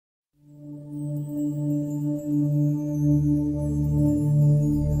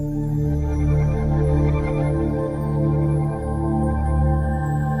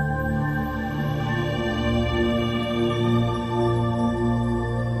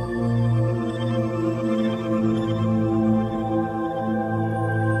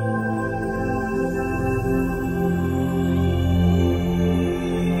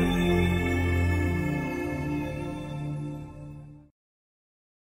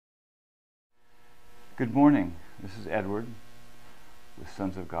Good morning. This is Edward with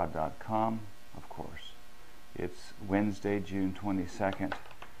sonsofgod.com, of course. It's Wednesday, June 22nd.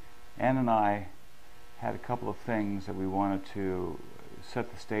 Ann and I had a couple of things that we wanted to set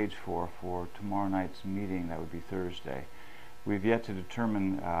the stage for tomorrow night's meeting. That would be Thursday. We've yet to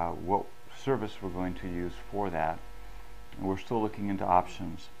determine what service we're going to use for that. And we're still looking into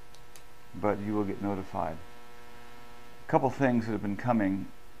options, but you will get notified. A couple things that have been coming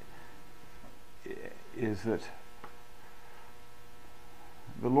is that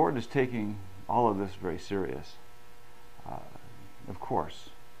the Lord is taking all of this very serious. Of course.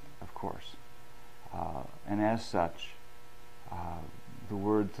 And as such, the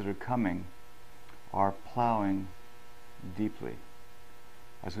words that are coming are plowing deeply.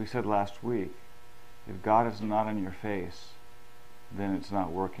 As we said last week, if God is not in your face, then it's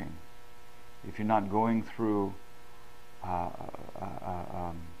not working. If you're not going through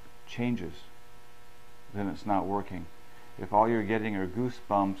changes, then it's not working. If all you're getting are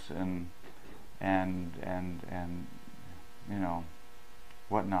goosebumps and you know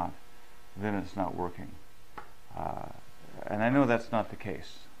whatnot, then it's not working. And I know that's not the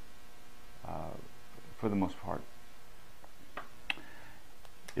case for the most part.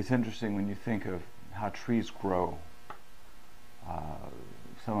 It's interesting when you think of how trees grow.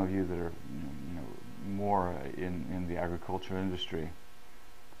 Some of you that are more in the agriculture industry,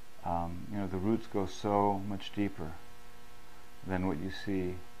 the roots go so much deeper than what you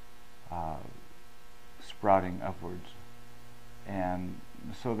see sprouting upwards. And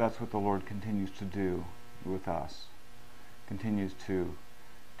so that's what the Lord continues to do with us. Continues to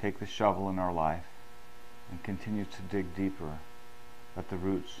take the shovel in our life and continues to dig deeper. Let the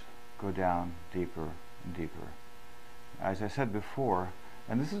roots go down deeper and deeper. As I said before,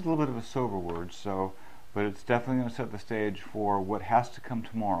 and this is a little bit of a sober word, but it's definitely going to set the stage for what has to come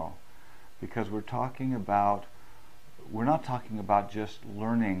tomorrow, because we're not talking about just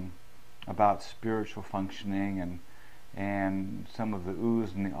learning about spiritual functioning and some of the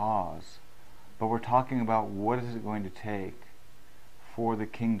oohs and the ahs, but we're talking about what is it going to take for the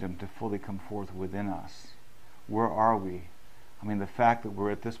kingdom to fully come forth within us. Where are we? I mean, the fact that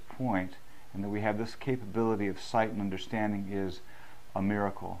we're at this point and that we have this capability of sight and understanding is a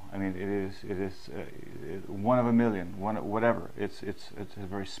miracle. I mean, it is one of a million, whatever. It's a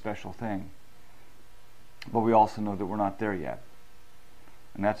very special thing. But we also know that we're not there yet.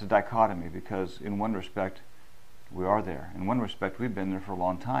 And that's a dichotomy, because in one respect, we are there. In one respect, we've been there for a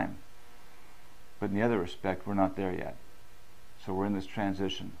long time. But in the other respect, we're not there yet. So we're in this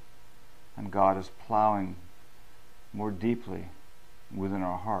transition. And God is plowing more deeply within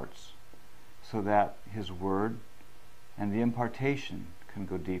our hearts so that His Word and the impartation can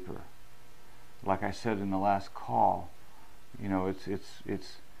go deeper. Like I said in the last call,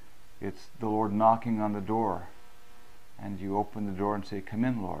 it's the Lord knocking on the door, and you open the door and say, "Come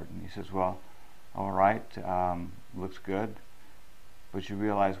in, Lord." And He says, "Well, all right, looks good." But you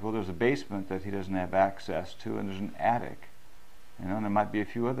realize, well, there's a basement that He doesn't have access to, and there's an attic, and there might be a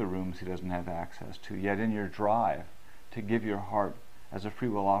few other rooms He doesn't have access to. Yet in your drive to give your heart as a free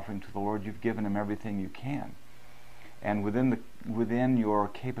will offering to the Lord, you've given Him everything you can. And within your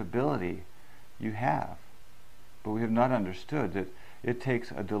capability, you have. But we have not understood that it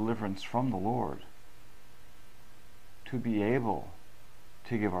takes a deliverance from the Lord to be able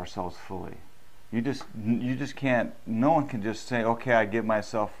to give ourselves fully. You just can't. No one can just say, "Okay, I give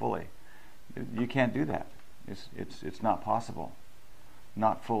myself fully." You can't do that. It's not possible.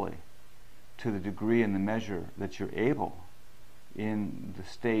 Not fully. To the degree and the measure that you're able, in the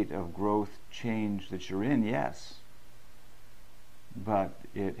state of growth, change that you're in, yes. But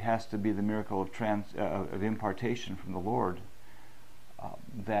it has to be the miracle of impartation from the Lord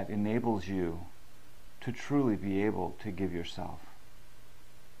that enables you to truly be able to give yourself,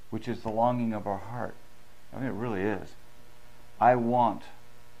 which is the longing of our heart. I mean, it really is. I want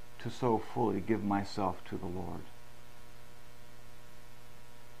to so fully give myself to the Lord,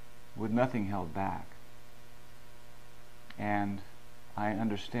 with nothing held back. And I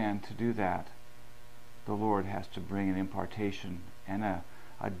understand to do that, the Lord has to bring an impartation and a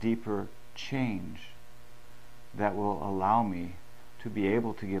deeper change that will allow me to be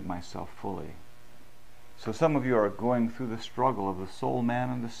able to give myself fully. So some of you are going through the struggle of the soul man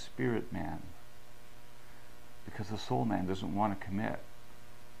and the spirit man, because the soul man doesn't want to commit,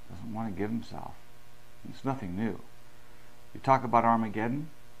 doesn't want to give himself. It's nothing new. You talk about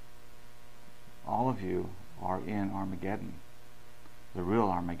Armageddon, all of you are in Armageddon, the real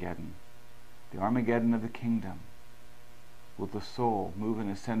Armageddon, the Armageddon of the kingdom. Will the soul move in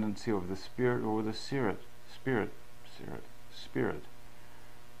ascendancy over the spirit, or with the spirit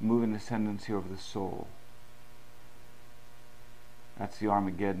move in ascendancy over the soul. That's the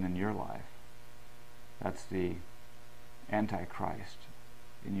Armageddon in your life. That's the Antichrist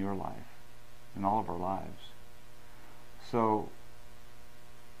in your life, in all of our lives. So,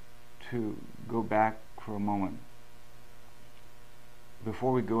 to go back for a moment,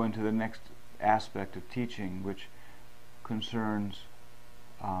 before we go into the next aspect of teaching, which concerns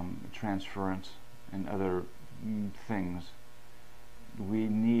transference and other things, we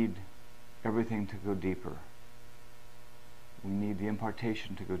need everything to go deeper. We need the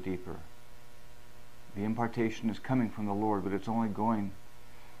impartation to go deeper. The impartation is coming from the Lord, but it's only going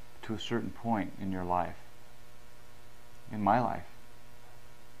to a certain point in your life, in my life.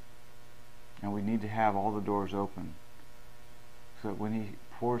 And we need to have all the doors open so that when He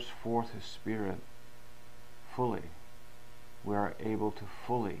pours forth His Spirit fully, we are able to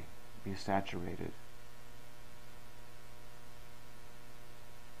fully be saturated.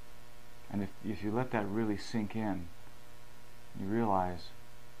 And if you let that really sink in, you realize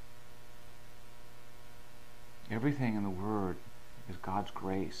everything in the Word is God's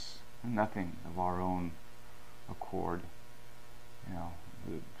grace, and nothing of our own accord.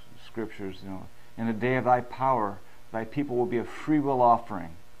 The Scriptures, in the day of Thy power, Thy people will be a free will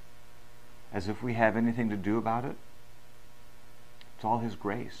offering. As if we have anything to do about it. It's all His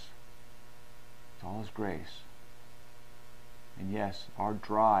grace. It's all His grace. And yes, our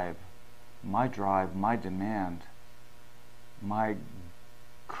drive, my demand, my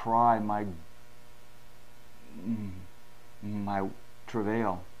cry, my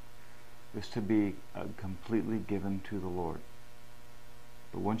travail is to be completely given to the Lord.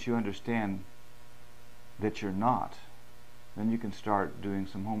 But once you understand that you're not, then you can start doing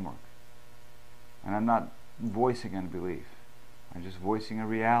some homework. And I'm not voicing unbelief. I'm just voicing a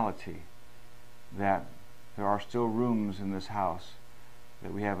reality that there are still rooms in this house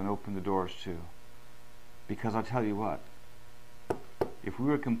that we haven't opened the doors to. Because I'll tell you what, if we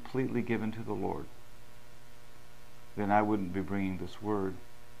were completely given to the Lord, then I wouldn't be bringing this word,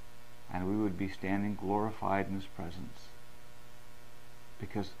 and we would be standing glorified in His presence.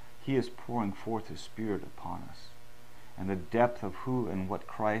 Because He is pouring forth His Spirit upon us. And the depth of who and what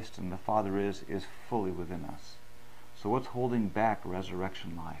Christ and the Father is fully within us. So what's holding back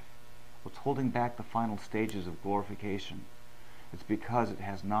resurrection life? What's holding back the final stages of glorification? It's because it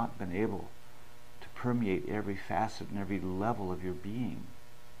has not been able to permeate every facet and every level of your being.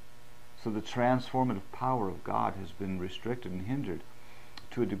 So the transformative power of God has been restricted and hindered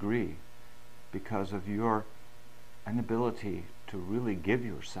to a degree because of your inability to really give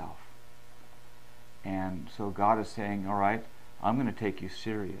yourself. And so God is saying, all right, I'm going to take you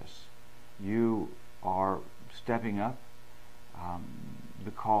serious. You are stepping up.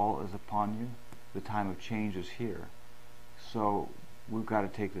 The call is upon you. The time of change is here. So we've got to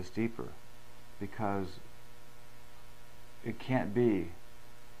take this deeper, because it can't be,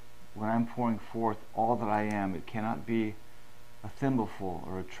 when I'm pouring forth all that I am, it cannot be a thimbleful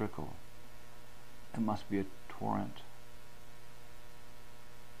or a trickle. It must be a torrent.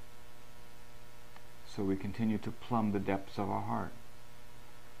 So we continue to plumb the depths of our heart.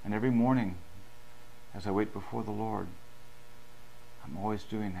 And every morning, as I wait before the Lord, I'm always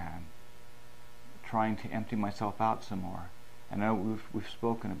doing that. I'm trying to empty myself out some more. And I know we've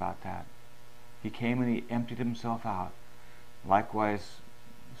spoken about that. He came and He emptied Himself out. Likewise,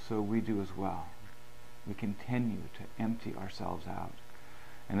 so we do as well. We continue to empty ourselves out.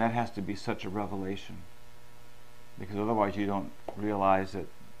 And that has to be such a revelation. Because otherwise you don't realize that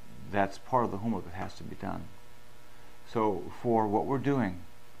that's part of the homework that has to be done. So for what we're doing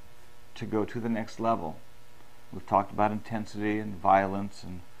to go to the next level, we've talked about intensity and violence,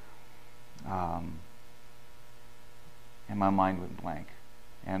 and my mind went blank.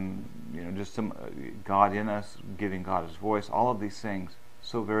 And just some God in us, giving God His voice, all of these things,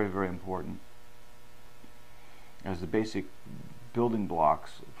 so very, very important as the basic building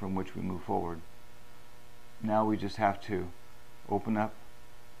blocks from which we move forward. Now we just have to open up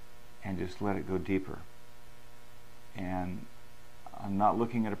and just let it go deeper. And I'm not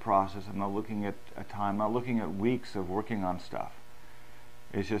looking at a process, I'm not looking at a time, I'm not looking at weeks of working on stuff.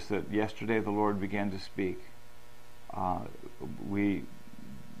 It's just that yesterday the Lord began to speak. We've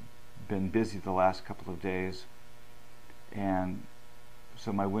been busy the last couple of days, and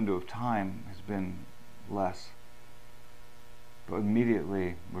so my window of time has been less. But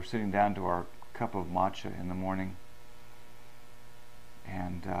immediately we're sitting down to our cup of matcha in the morning,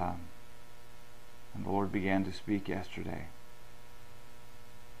 and the Lord began to speak yesterday.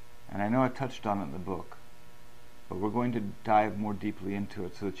 And I know I touched on it in the book, but we're going to dive more deeply into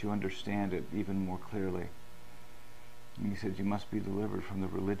it so that you understand it even more clearly. And he said, you must be delivered from the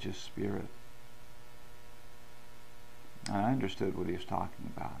religious spirit. And I understood what he was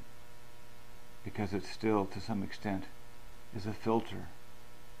talking about, because it still, to some extent, is a filter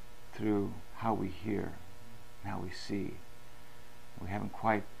through how we hear and how we see. We haven't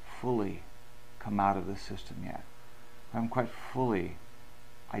quite fully come out of the system yet. We haven't quite fully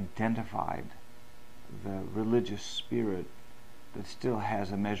identified the religious spirit that still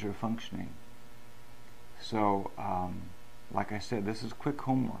has a measure of functioning. So, like I said, this is quick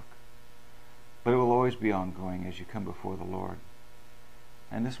homework, but it will always be ongoing as you come before the Lord.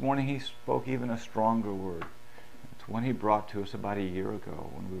 And this morning he spoke even a stronger word. It's one he brought to us about a year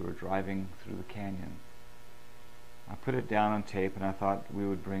ago when we were driving through the canyon. I put it down on tape, and I thought we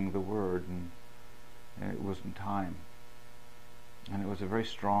would bring the word, and it wasn't time. And it was a very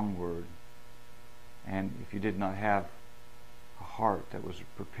strong word. And if you did not have a heart that was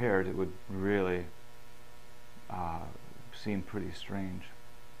prepared, it would really seem pretty strange.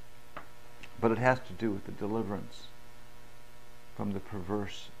 But it has to do with the deliverance from the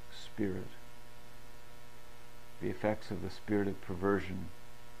perverse spirit, the effects of the spirit of perversion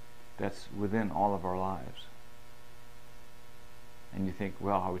that's within all of our lives. And you think,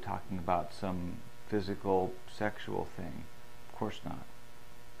 well, are we talking about some physical, sexual thing? Of course not.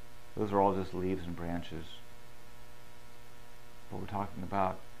 Those are all just leaves and branches. But we're talking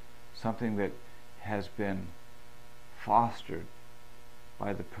about something that has been fostered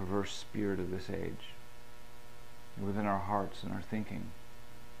by the perverse spirit of this age within our hearts and our thinking.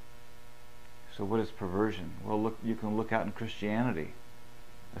 So what is perversion? Well, look, you can look out in Christianity,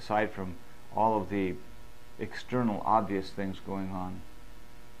 aside from all of the external obvious things going on.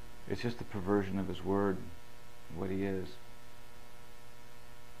 It's just the perversion of his word, what he is.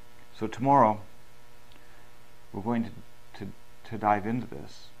 So tomorrow we're going to dive into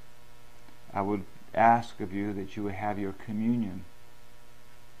this. I would ask of you that you would have your communion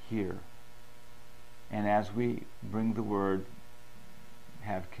here, and as we bring the word,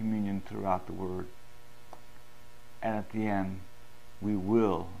 have communion throughout the word, and at the end we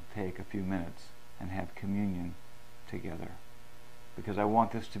will take a few minutes and have communion together, because I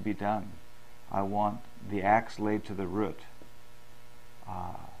want this to be done. I want the axe laid to the root.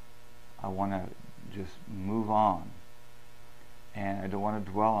 I want to just move on, and I don't want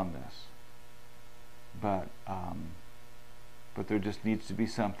to dwell on this, but there just needs to be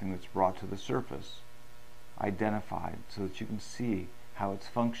something that's brought to the surface, identified, so that you can see how it's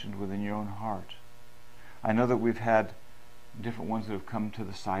functioned within your own heart. I know that we've had different ones that have come to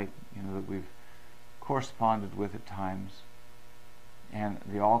the site, that we've corresponded with at times, and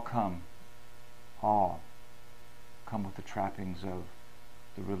they all come with the trappings of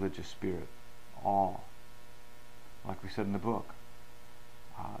the religious spirit. All. Like we said in the book,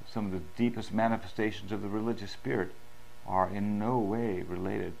 some of the deepest manifestations of the religious spirit are in no way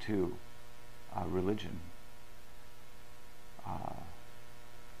related to religion.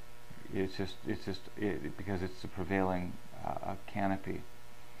 It's just because it's the prevailing canopy.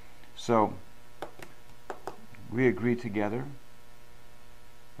 So we agree together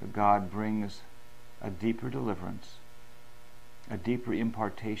that God brings a deeper deliverance, a deeper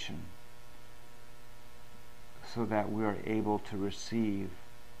impartation, so that we are able to receive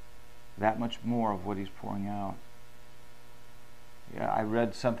that much more of what he's pouring out. Yeah, I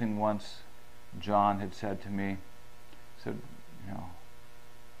read something once John had said to me, said,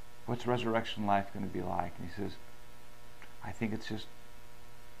 what's resurrection life going to be like? And he says, I think it's just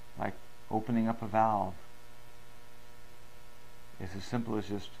like opening up a valve. It's as simple as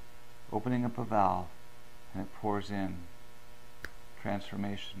just opening up a valve, and it pours in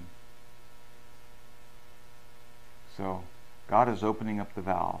transformation. So God is opening up the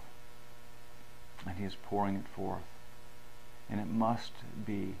valve, and he is pouring it forth. And it must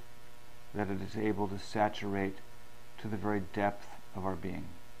be that it is able to saturate to the very depth of our being.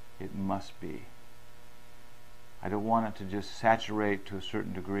 It must be. I don't want it to just saturate to a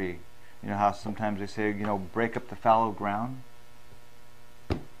certain degree. You know how sometimes they say, break up the fallow ground?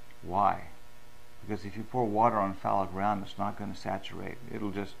 Why? Because if you pour water on fallow ground, it's not going to saturate.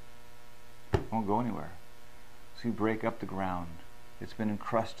 Won't go anywhere. So you break up the ground. It's been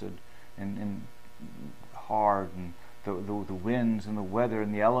encrusted and hard, and the winds and the weather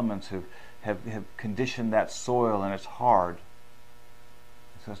and the elements have conditioned that soil, and it's hard.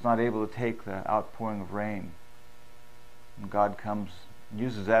 So it's not able to take the outpouring of rain. And God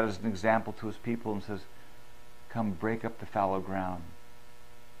uses that as an example to his people and says, come break up the fallow ground.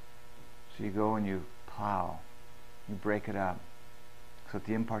 So you go and you plow, you break it up, so that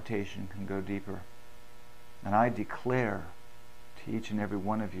the impartation can go deeper. And I declare to each and every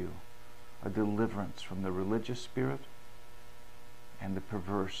one of you a deliverance from the religious spirit and the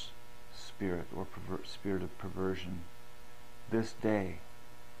perverse spirit, or spirit of perversion, this day,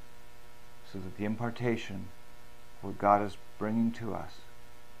 so that the impartation, what God is bringing to us,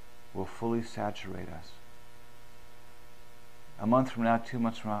 will fully saturate us. A month from now, 2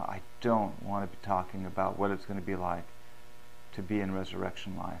 months from now, I don't want to be talking about what it's going to be like to be in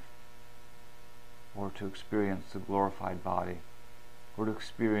resurrection life, or to experience the glorified body, or to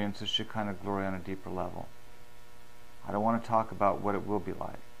experience the Shekinah glory on a deeper level. I don't want to talk about what it will be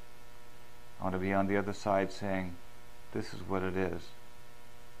like. I want to be on the other side saying, this is what it is,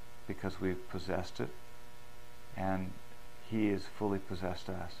 because we've possessed it, and He has fully possessed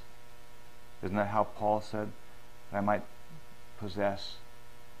us. Isn't that how Paul said that I might possess,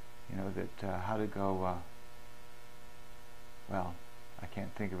 how to go, well, I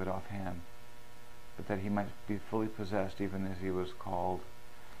can't think of it offhand, but that he might be fully possessed even as he was called.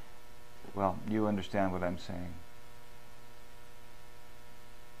 Well, you understand what I'm saying.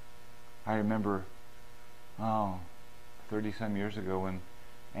 I remember, 30-some years ago when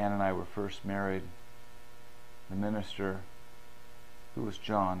Ann and I were first married, the minister, who was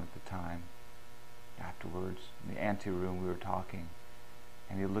John at the time, afterwards, in the anteroom we were talking,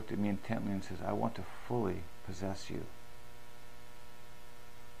 and he looked at me intently and says, I want to fully possess you.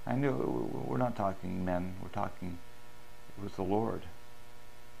 I knew we're not talking men, we're talking, it was the Lord.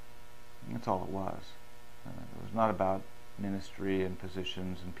 And that's all it was. It was not about ministry and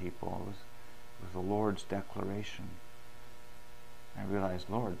positions and people. It was the Lord's declaration. I realized,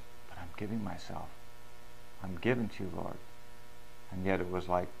 Lord, but I'm giving myself. I'm given to you, Lord. And yet it was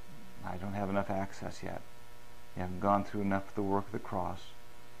like, I don't have enough access yet. You haven't gone through enough of the work of the cross.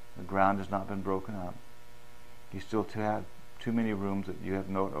 The ground has not been broken up. You still have too many rooms that you have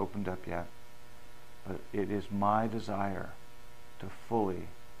not opened up yet. But it is my desire to fully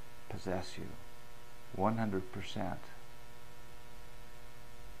possess you. 100%.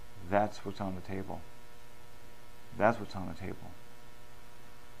 That's what's on the table. That's what's on the table.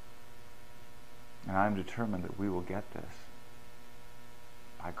 And I'm determined that we will get this.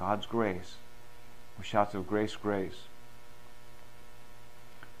 By God's grace, with shouts of grace, grace.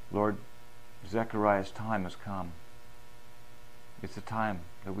 Lord, Zechariah's time has come. It's the time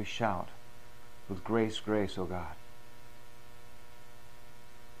that we shout with grace, grace, O God.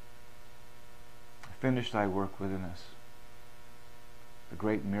 Finish thy work within us. The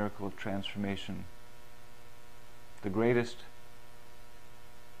great miracle of transformation. The greater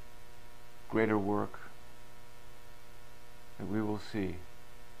work that we will see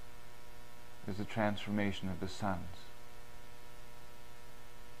is the transformation of the sons.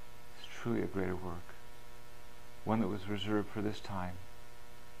 It's truly a greater work, one that was reserved for this time,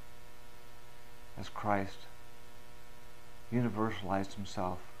 as Christ universalized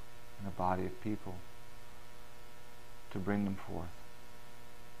himself in a body of people to bring them forth.